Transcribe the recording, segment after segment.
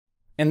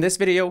In this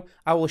video,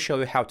 I will show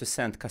you how to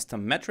send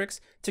custom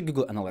metrics to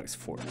Google Analytics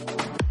 4.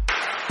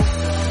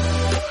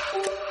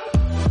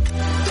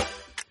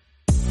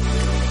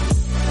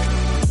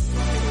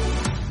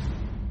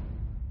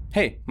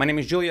 Hey, my name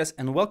is Julius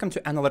and welcome to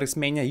Analytics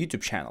Mania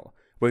YouTube channel,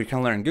 where you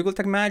can learn Google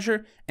Tag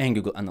Manager and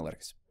Google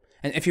Analytics.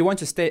 And if you want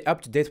to stay up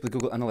to date with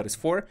Google Analytics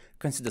 4,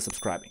 consider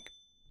subscribing.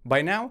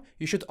 By now,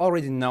 you should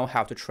already know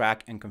how to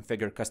track and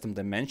configure custom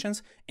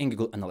dimensions in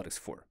Google Analytics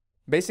 4.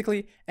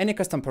 Basically, any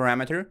custom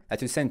parameter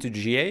that you send to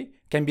GA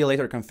can be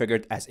later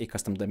configured as a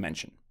custom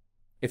dimension.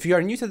 If you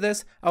are new to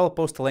this, I will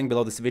post a link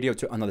below this video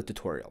to another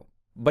tutorial.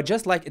 But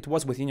just like it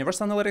was with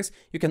Universal Analytics,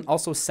 you can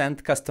also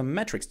send custom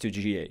metrics to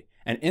GA.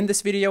 And in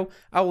this video,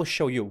 I will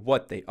show you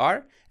what they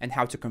are and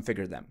how to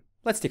configure them.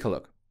 Let's take a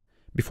look.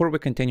 Before we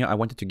continue, I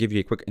wanted to give you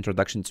a quick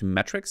introduction to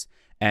metrics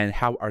and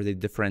how are they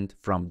different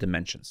from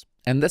dimensions.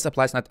 And this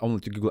applies not only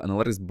to Google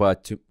Analytics,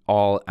 but to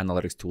all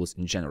analytics tools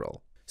in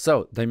general.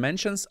 So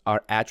dimensions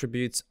are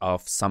attributes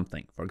of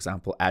something. For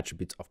example,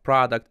 attributes of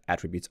product,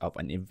 attributes of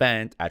an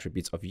event,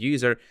 attributes of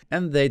user,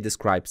 and they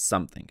describe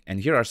something.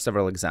 And here are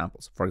several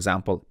examples. For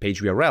example,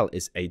 page URL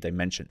is a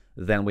dimension.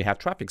 Then we have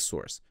traffic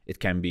source. It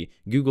can be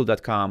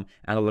google.com,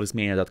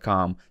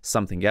 analyticsmania.com,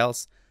 something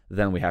else.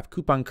 Then we have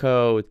coupon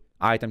code,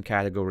 item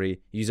category,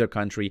 user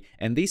country,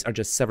 and these are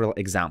just several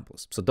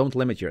examples. So don't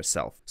limit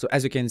yourself. So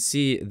as you can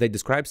see, they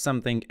describe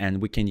something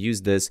and we can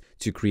use this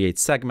to create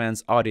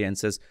segments,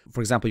 audiences.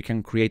 For example, you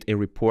can create a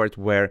report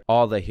where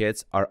all the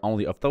hits are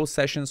only of those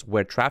sessions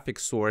where traffic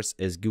source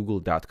is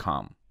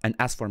google.com. And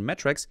as for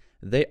metrics,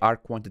 they are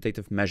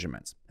quantitative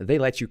measurements. They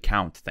let you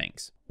count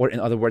things, or in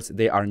other words,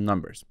 they are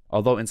numbers.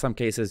 Although in some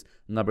cases,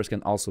 numbers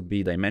can also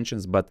be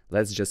dimensions, but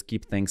let's just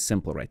keep things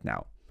simple right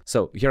now.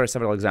 So here are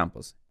several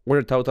examples.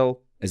 Order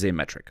total is a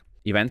metric.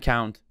 Event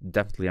count,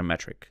 definitely a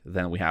metric.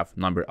 Then we have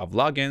number of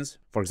logins.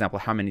 For example,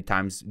 how many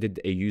times did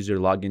a user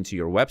log into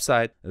your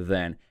website?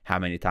 Then how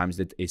many times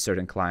did a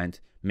certain client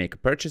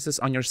make purchases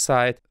on your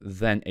site?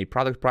 Then a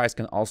product price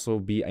can also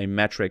be a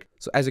metric.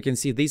 So as you can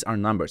see, these are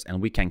numbers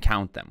and we can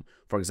count them.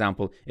 For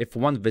example, if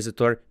one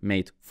visitor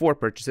made 4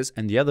 purchases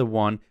and the other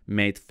one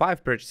made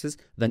 5 purchases,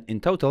 then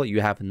in total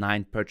you have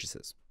 9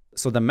 purchases.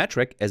 So the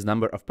metric is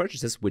number of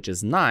purchases, which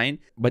is 9,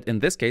 but in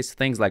this case,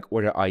 things like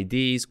order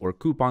IDs or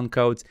coupon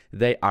codes,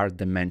 they are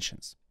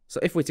dimensions. So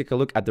if we take a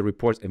look at the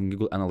reports in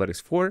Google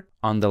Analytics 4,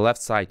 on the left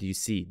side, you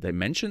see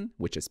dimension,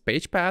 which is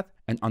page path.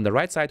 And on the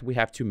right side, we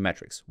have 2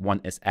 metrics.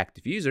 One is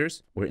active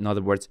users, or in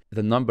other words,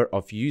 the number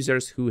of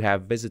users who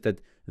have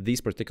visited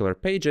these particular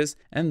pages,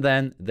 and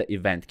then the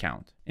event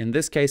count. In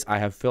this case, I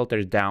have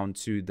filtered down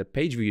to the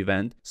page view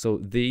event. So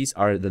these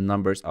are the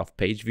numbers of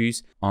page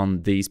views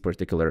on these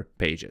particular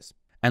pages.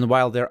 And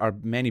while there are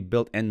many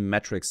built-in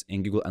metrics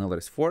in Google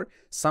Analytics 4,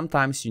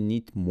 sometimes you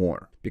need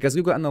more because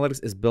Google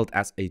Analytics is built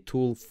as a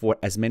tool for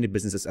as many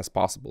businesses as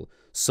possible.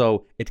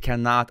 So it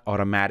cannot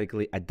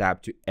automatically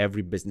adapt to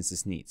every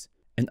business's needs.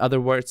 In other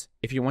words,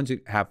 if you want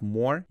to have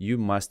more, you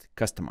must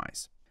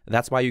customize.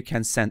 That's why you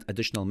can send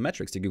additional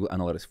metrics to Google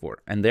Analytics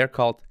 4, and they're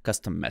called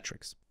custom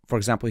metrics. For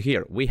example,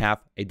 here we have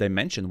a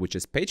dimension, which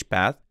is page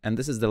path, and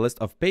this is the list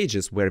of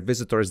pages where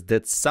visitors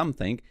did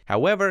something.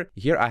 However,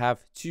 here I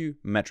have 2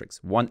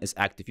 metrics. One is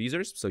active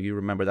users, so you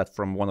remember that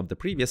from one of the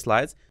previous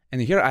slides.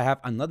 And here I have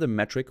another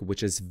metric,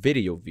 which is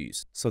video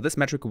views. So this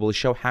metric will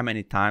show how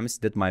many times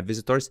did my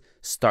visitors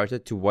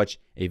started to watch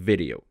a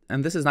video.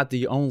 And this is not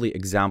the only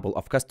example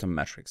of custom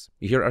metrics.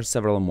 Here are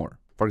several more.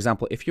 For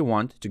example, if you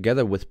want,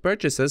 together with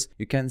purchases,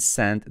 you can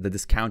send the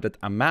discounted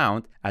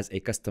amount as a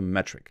custom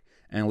metric.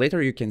 And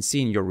later you can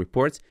see in your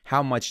reports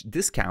how much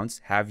discounts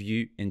have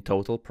you in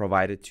total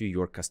provided to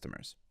your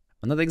customers.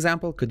 Another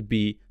example could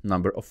be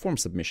number of form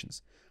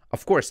submissions.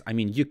 Of course, I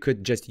mean, you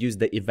could just use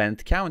the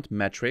event count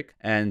metric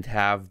and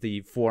have the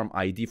form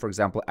ID, for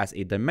example, as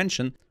a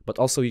dimension, but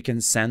also you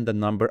can send the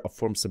number of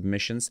form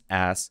submissions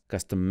as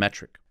custom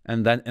metric.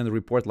 And then in a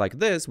report like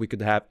this, we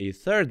could have a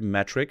third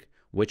metric,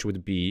 which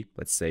would be,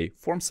 let's say,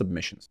 form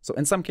submissions. So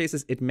in some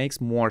cases, it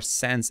makes more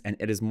sense and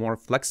it is more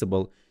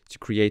flexible to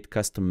create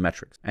custom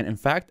metrics. And in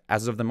fact,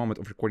 as of the moment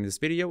of recording this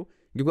video,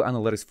 Google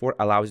Analytics 4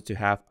 allows you to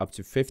have up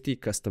to 50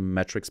 custom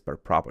metrics per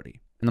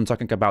property. And I'm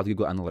talking about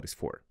Google Analytics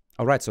 4.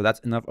 All right, so that's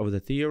enough of the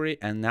theory.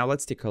 And now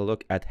let's take a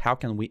look at how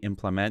can we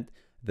implement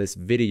this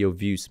video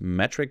views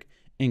metric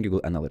in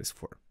Google Analytics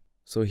 4.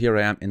 So here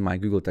I am in my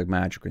Google Tag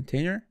Manager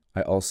container.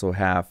 I also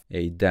have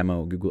a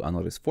demo Google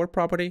Analytics 4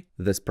 property.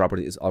 This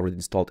property is already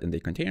installed in the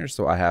container,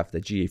 so I have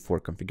the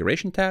GA4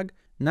 configuration tag.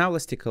 Now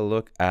let's take a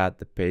look at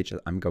the page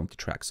that I'm going to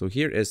track. So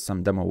here is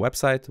some demo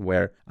website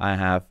where I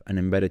have an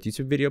embedded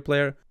YouTube video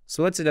player.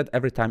 So let's say that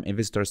every time a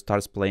visitor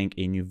starts playing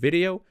a new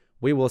video,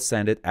 we will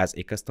send it as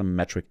a custom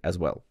metric as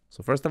well.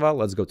 So first of all,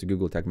 let's go to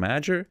Google Tag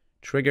Manager,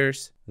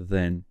 triggers,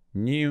 then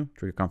new,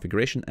 trigger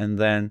configuration, and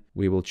then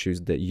we will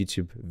choose the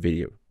YouTube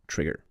video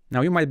trigger.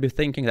 Now you might be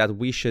thinking that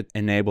we should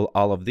enable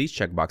all of these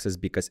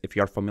checkboxes because if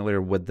you are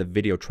familiar with the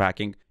video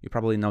tracking, you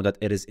probably know that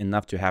it is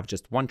enough to have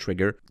just one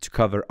trigger to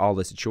cover all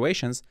the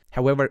situations.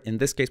 However, in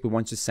this case, we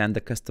want to send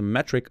the custom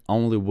metric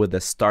only with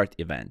the start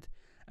event.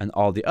 And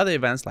all the other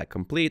events like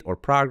complete or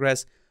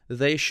progress,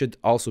 they should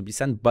also be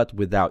sent, but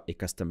without a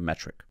custom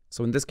metric.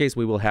 So in this case,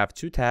 we will have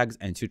 2 tags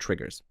and 2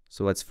 triggers.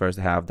 So let's first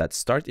have that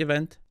start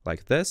event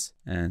like this,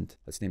 and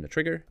let's name the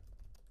trigger.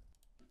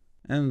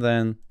 And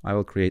then I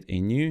will create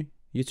a new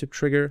YouTube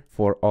trigger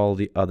for all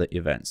the other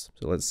events.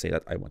 So let's say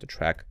that I want to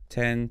track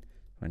 10,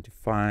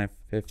 25,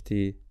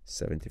 50,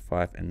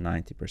 75, and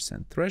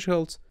 90%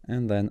 thresholds.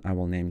 And then I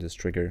will name this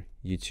trigger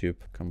YouTube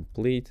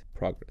complete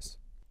progress.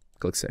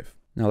 Click Save.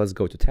 Now let's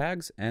go to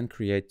tags and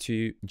create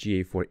 2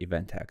 GA4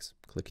 event tags.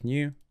 Click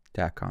New,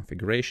 Tag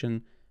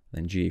Configuration,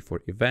 then GA4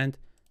 event,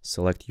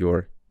 select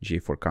your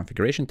GA4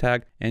 configuration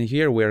tag, and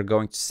here we are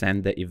going to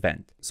send the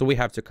event. So we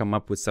have to come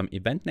up with some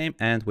event name,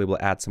 and we will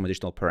add some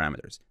additional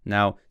parameters.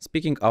 Now,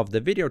 speaking of the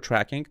video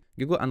tracking,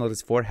 Google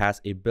Analytics 4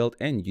 has a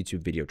built-in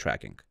YouTube video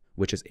tracking,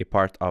 which is a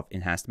part of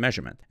enhanced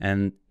measurement.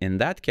 And in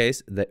that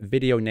case, the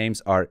video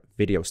names are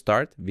video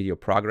start, video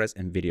progress,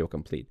 and video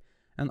complete.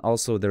 And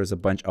also there's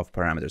a bunch of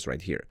parameters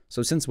right here.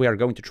 So since we are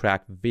going to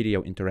track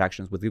video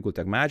interactions with Google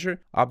Tag Manager,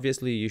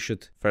 obviously you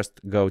should first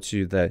go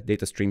to the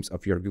data streams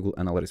of your Google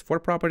Analytics 4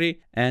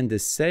 property and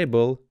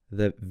disable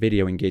the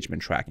video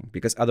engagement tracking,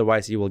 because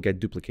otherwise you will get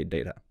duplicate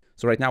data.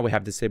 So right now we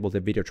have disabled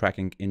the video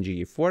tracking in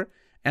GA4,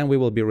 and we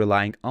will be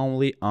relying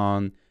only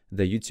on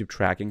the YouTube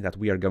tracking that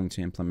we are going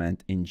to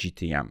implement in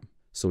GTM.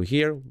 So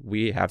here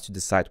we have to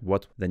decide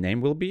what the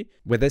name will be.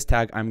 With this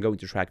tag, I'm going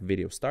to track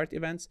video start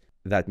events.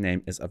 That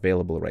name is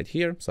available right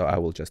here. So I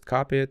will just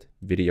copy it,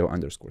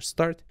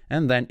 video_start,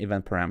 and then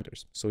event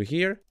parameters. So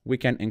here we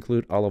can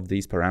include all of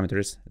these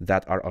parameters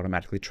that are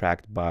automatically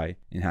tracked by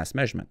enhanced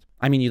measurement.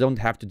 I mean, you don't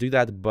have to do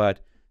that,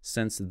 but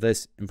since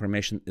this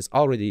information is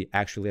already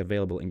actually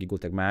available in Google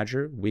Tag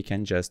Manager, we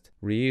can just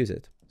reuse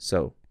it.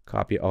 So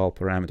copy all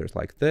parameters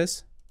like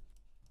this.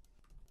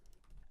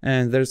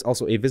 And there's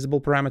also a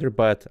visible parameter,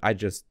 but I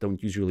just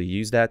don't usually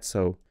use that,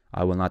 so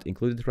I will not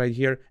include it right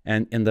here.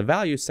 And in the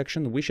values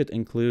section, we should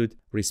include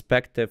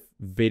respective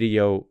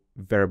video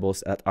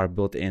variables that are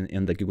built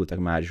in the Google Tag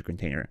Manager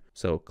container.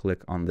 So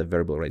click on the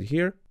variable right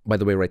here. By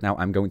the way, right now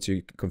I'm going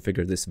to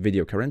configure this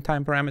video current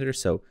time parameter,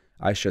 so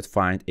I should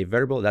find a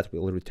variable that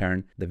will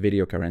return the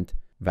video current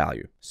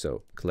value.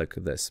 So click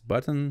this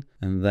button,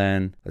 and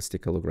then let's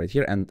take a look right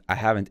here. And I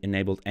haven't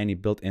enabled any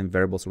built-in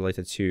variables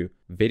related to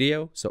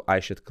video, so I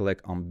should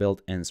click on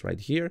built-ins right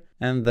here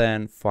and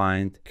then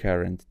find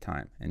current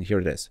time. And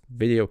here it is,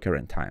 video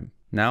current time.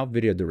 Now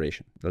video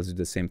duration. Let's do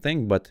the same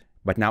thing, but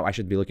now I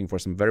should be looking for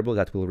some variable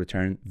that will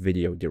return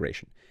video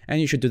duration.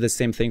 And you should do the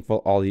same thing for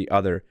all the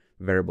other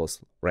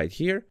variables right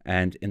here.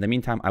 And in the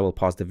meantime, I will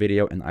pause the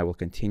video and I will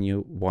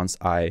continue once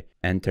I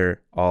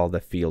enter all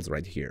the fields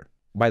right here.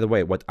 By the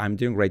way, what I'm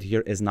doing right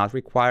here is not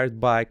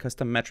required by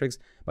custom metrics,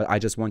 but I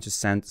just want to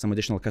send some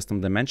additional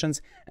custom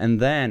dimensions. And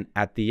then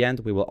at the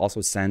end, we will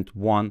also send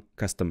one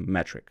custom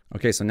metric.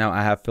 Okay, so now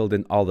I have filled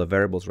in all the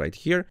variables right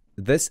here.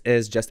 This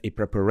is just a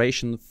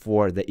preparation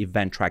for the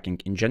event tracking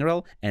in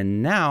general.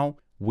 And now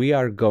we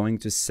are going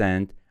to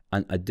send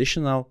an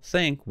additional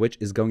thing, which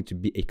is going to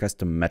be a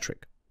custom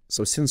metric.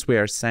 So since we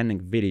are sending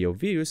video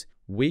views,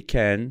 we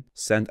can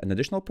send an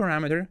additional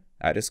parameter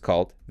that is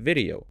called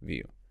video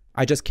view.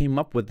 I just came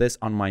up with this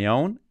on my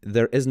own.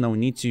 There is no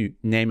need to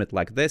name it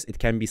like this. It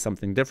can be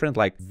something different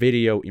like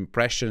video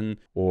impression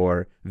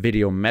or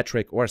video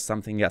metric or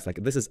something else.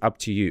 Like this is up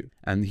to you.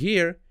 And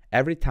here,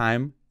 every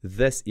time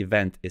this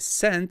event is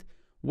sent,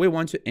 we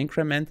want to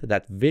increment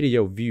that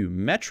video view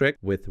metric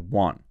with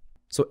 1.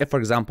 So if, for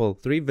example,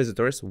 3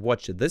 visitors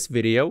watch this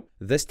video,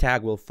 this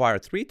tag will fire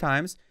 3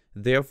 times.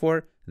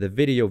 Therefore, the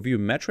video view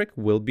metric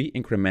will be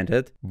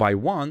incremented by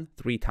 1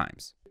 3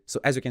 times. So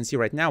as you can see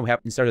right now, we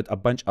have inserted a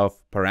bunch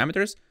of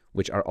parameters,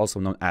 which are also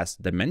known as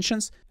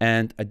dimensions.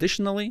 And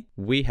additionally,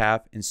 we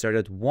have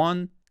inserted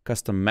one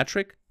custom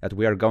metric that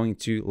we are going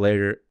to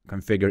later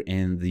configure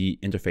in the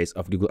interface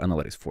of Google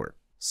Analytics 4.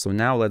 So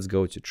now let's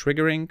go to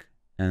triggering.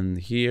 And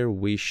here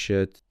we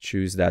should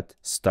choose that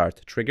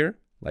start trigger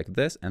like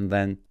this, and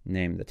then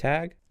name the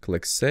tag,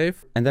 click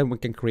save. And then we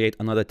can create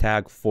another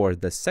tag for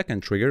the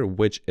second trigger,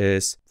 which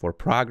is for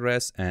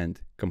progress and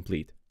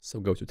complete. So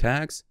go to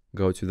tags,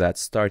 go to that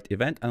start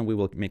event, and we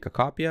will make a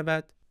copy of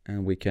it,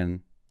 and we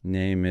can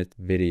name it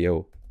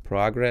video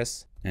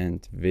progress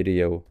and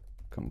video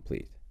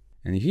complete.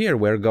 And here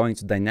we're going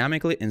to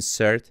dynamically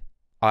insert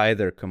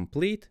either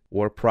complete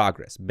or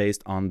progress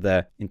based on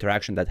the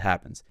interaction that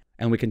happens.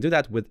 And we can do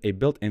that with a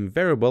built-in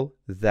variable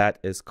that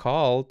is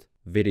called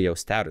video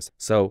status.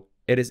 So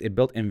it is a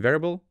built-in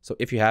variable. So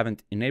if you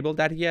haven't enabled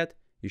that yet,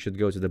 you should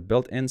go to the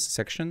built-ins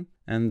section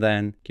and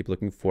then keep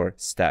looking for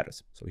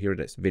status. So here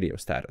it is, video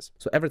status.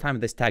 So every time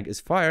this tag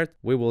is fired,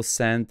 we will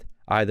send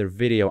either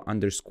video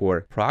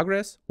underscore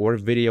progress or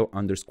video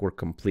underscore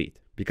complete,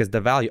 because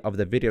the value of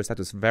the video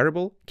status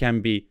variable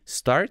can be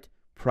start,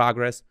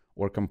 progress,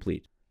 or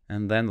complete.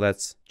 And then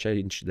let's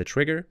change the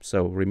trigger.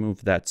 So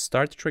remove that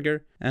start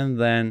trigger and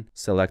then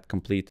select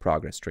complete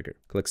progress trigger.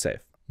 Click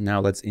save.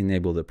 Now let's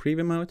enable the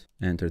preview mode,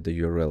 enter the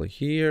URL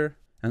here.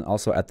 And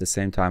also at the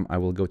same time, I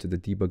will go to the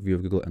debug view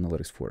of Google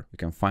Analytics 4. You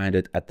can find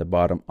it at the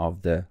bottom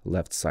of the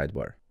left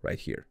sidebar right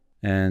here.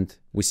 And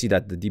we see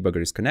that the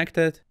debugger is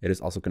connected. It is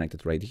also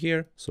connected right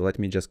here. So let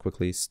me just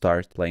quickly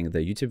start playing the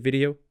YouTube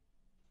video.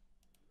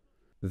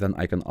 Then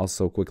I can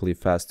also quickly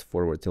fast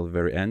forward till the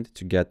very end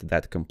to get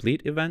that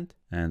complete event,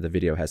 and the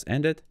video has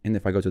ended. And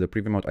if I go to the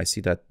preview mode, I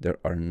see that there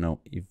are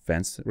no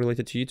events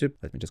related to YouTube.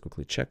 Let me just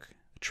quickly check.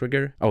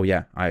 Trigger. Oh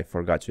yeah, I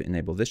forgot to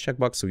enable this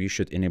checkbox. So you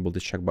should enable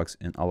this checkbox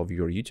in all of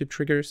your YouTube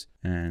triggers.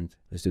 And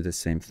let's do the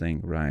same thing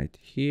right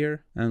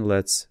here. And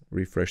let's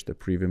refresh the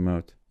preview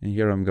mode. And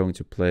here I'm going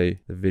to play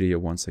the video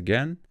once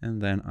again,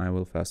 and then I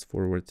will fast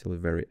forward till the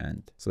very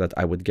end so that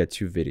I would get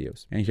 2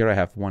 videos. And here I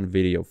have one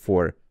video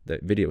for the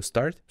video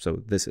start.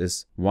 So this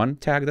is one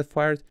tag that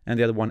fired, and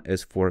the other one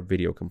is for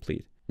video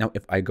complete. Now,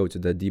 if I go to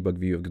the debug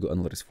view of Google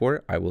Analytics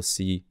 4, I will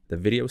see the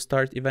video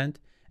start event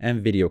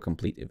and video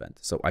complete event.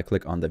 So I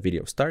click on the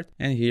video start,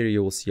 and here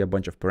you will see a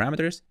bunch of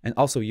parameters, and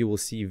also you will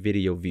see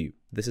video view.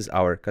 This is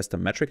our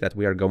custom metric that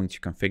we are going to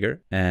configure,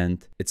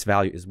 and its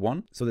value is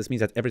 1. So this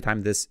means that every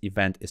time this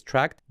event is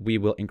tracked, we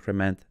will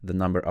increment the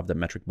number of the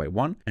metric by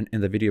 1. And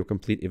in the video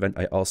complete event,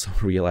 I also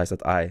realized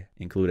that I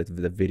included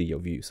the video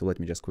view. So let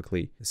me just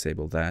quickly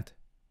disable that.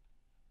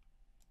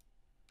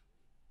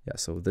 Yeah,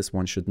 so this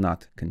one should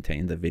not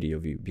contain the video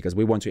view because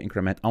we want to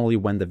increment only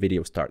when the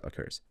video start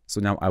occurs.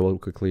 So now I will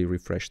quickly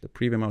refresh the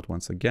preview mode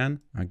once again.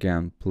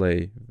 Again,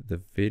 play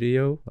the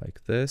video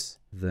like this,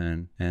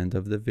 then end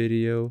of the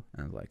video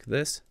and like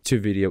this. 2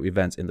 video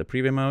events in the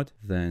preview mode,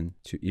 then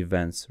 2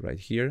 events right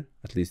here.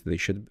 At least they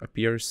should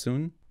appear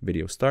soon.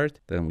 Video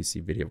start, then we see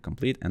video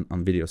complete, and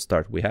on video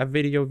start we have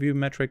video view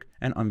metric,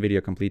 and on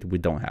video complete we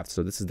don't have.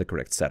 So this is the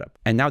correct setup.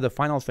 And now the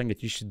final thing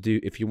that you should do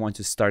if you want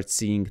to start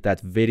seeing that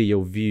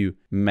video view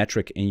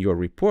metric in your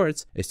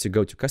reports is to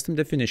go to custom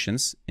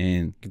definitions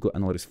in Google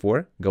Analytics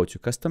 4, go to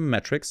custom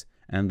metrics,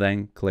 and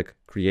then click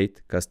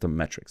create custom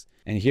metrics.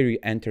 And here you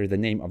enter the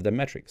name of the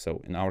metric.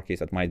 So in our case,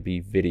 that might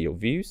be video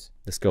views.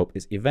 The scope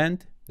is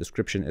event,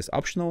 description is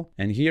optional.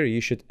 And here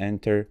you should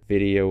enter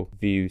video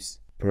views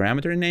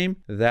parameter name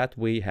that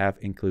we have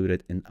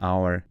included in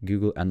our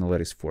Google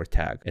Analytics 4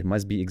 tag. It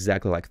must be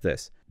exactly like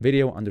this,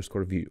 video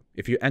underscore view.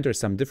 If you enter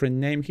some different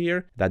name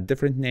here, that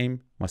different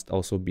name must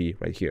also be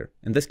right here.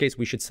 In this case,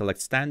 we should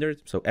select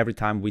standard. So every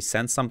time we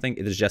send something,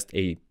 it is just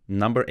a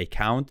number, a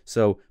count.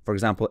 So for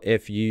example,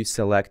 if you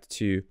select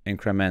to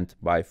increment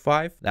by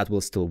 5, that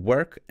will still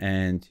work,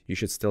 and you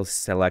should still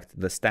select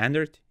the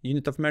standard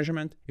unit of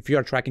measurement. If you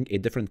are tracking a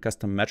different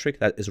custom metric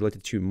that is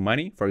related to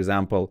money, for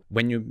example,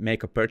 when you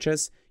make a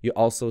purchase, you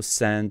also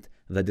send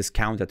the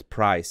discounted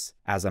price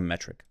as a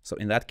metric. So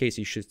in that case,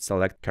 you should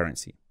select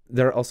currency.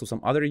 There are also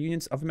some other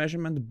units of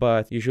measurement,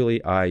 but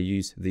usually I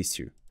use these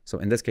 2. So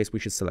in this case, we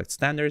should select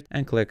standard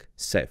and click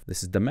save.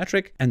 This is the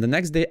metric. And the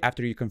next day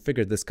after you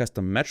configure this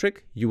custom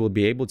metric, you will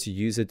be able to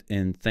use it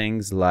in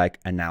things like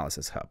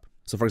Analysis Hub.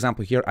 So for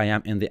example, here I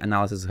am in the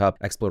Analysis Hub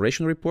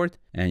exploration report,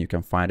 and you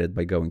can find it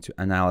by going to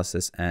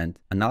Analysis and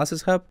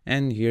Analysis Hub.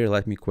 And here,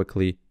 let me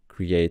quickly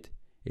create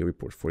a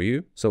report for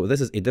you. So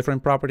this is a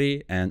different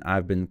property, and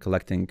I've been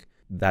collecting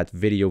that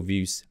video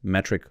views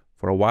metric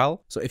for a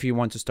while. So if you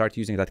want to start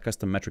using that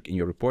custom metric in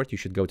your report, you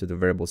should go to the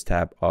variables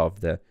tab of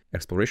the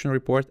exploration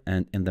report,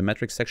 and in the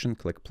metrics section,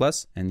 click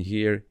plus, and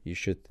here you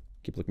should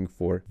keep looking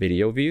for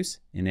video views,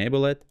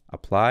 enable it,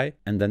 apply,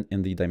 and then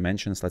in the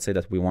dimensions, let's say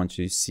that we want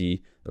to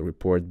see the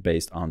report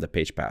based on the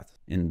page path.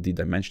 In the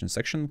dimension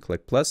section,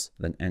 click plus,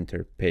 then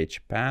enter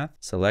page path,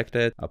 select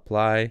it,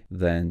 apply,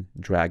 then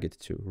drag it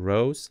to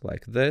rows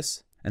like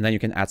this. And then you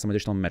can add some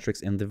additional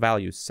metrics in the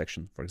values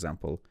section. For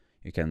example,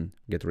 you can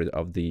get rid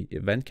of the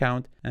event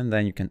count, and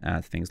then you can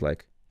add things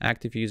like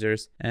active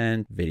users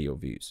and video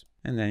views.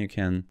 And then you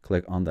can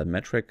click on that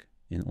metric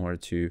in order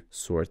to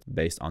sort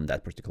based on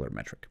that particular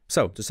metric.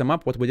 So to sum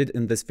up, what we did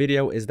in this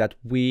video is that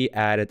we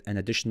added an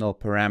additional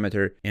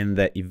parameter in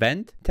the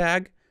event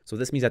tag. So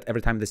this means that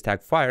every time this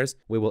tag fires,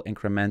 we will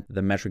increment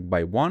the metric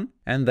by 1.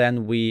 And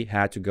then we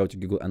had to go to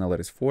Google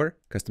Analytics 4,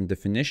 custom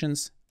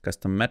definitions,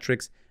 custom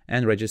metrics,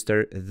 and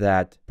register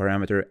that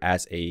parameter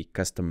as a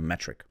custom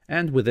metric.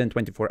 And within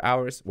 24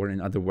 hours, or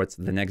in other words,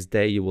 the next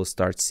day, you will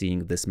start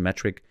seeing this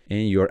metric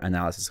in your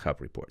Analysis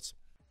Hub reports.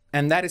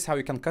 And that is how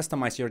you can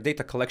customize your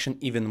data collection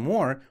even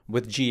more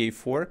with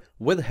GA4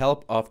 with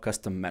help of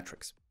custom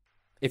metrics.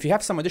 If you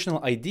have some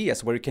additional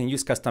ideas where you can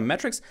use custom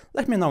metrics,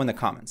 let me know in the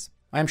comments.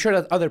 I am sure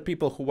that other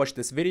people who watch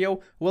this video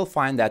will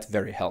find that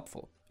very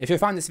helpful. If you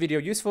found this video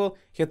useful,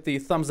 hit the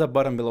thumbs up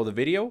button below the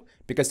video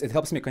because it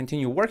helps me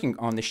continue working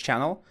on this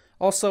channel.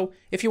 Also,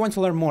 if you want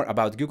to learn more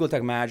about Google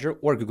Tag Manager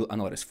or Google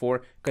Analytics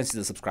 4,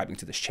 consider subscribing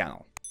to this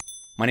channel.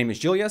 My name is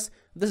Julius,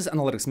 this is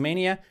Analytics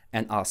Mania,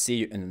 and I'll see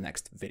you in the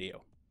next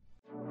video.